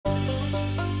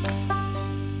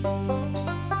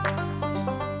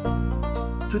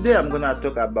Today I'm gonna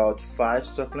talk about 5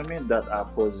 supplements that are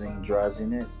causing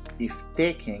drowsiness if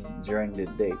taken during the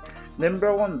day.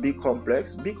 Number 1, B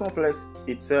complex. B complex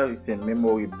itself is a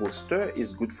memory booster.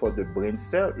 It's good for the brain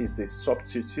cell. It's a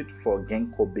substitute for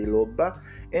ginkgo biloba,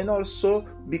 and also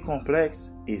B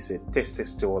complex is a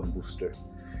testosterone booster.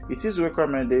 It is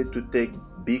recommended to take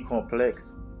B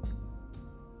complex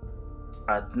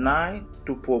at night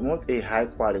to promote a high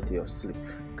quality of sleep.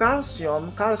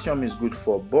 Calcium is good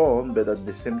for bone, but at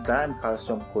the same time,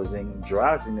 calcium causing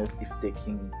drowsiness if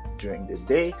taken during the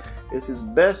day. It is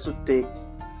best to take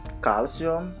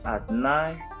calcium at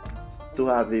night to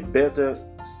have a better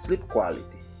sleep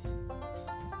quality.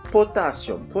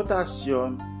 Potassium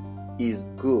is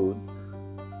good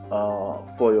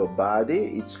for your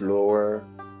body. It's lower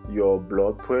your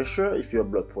blood pressure if your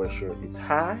blood pressure is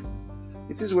high.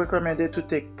 It is recommended to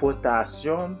take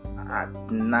potassium at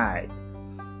night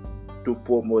to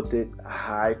promote a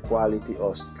high quality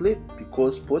of sleep,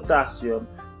 because potassium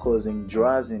causing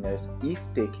drowsiness if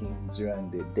taken during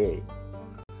the day.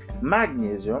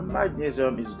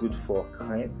 Magnesium is good for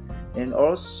cramp, and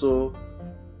also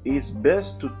it's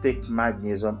best to take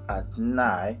magnesium at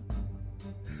night.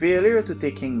 Failure to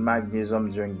taking magnesium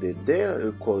during the day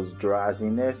will cause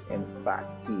drowsiness and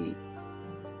fatigue.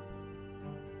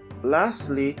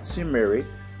 Lastly, turmeric.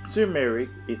 Turmeric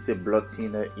is a blood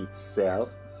thinner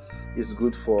itself. It's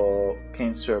good for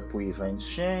cancer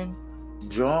prevention,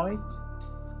 joint.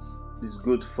 It's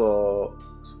good for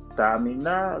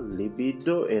stamina,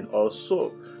 libido, and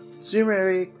also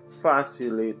turmeric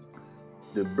facilitates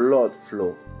the blood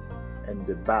flow in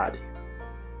the body.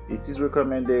 It is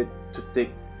recommended to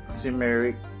take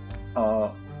turmeric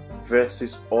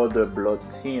versus other blood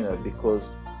thinner, because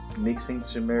mixing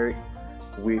turmeric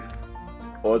with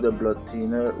other blood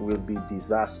thinner will be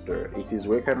disaster. It is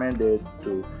recommended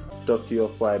to talk to your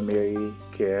primary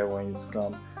care when it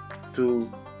comes to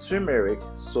turmeric,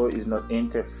 so it's not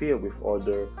interfere with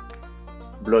other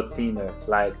blood thinner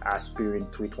like aspirin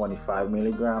 325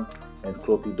 mg and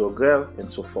clopidogrel and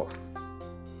so forth.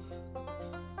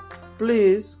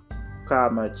 Please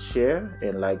comment, share,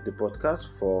 and like the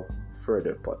podcast for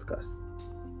further podcasts.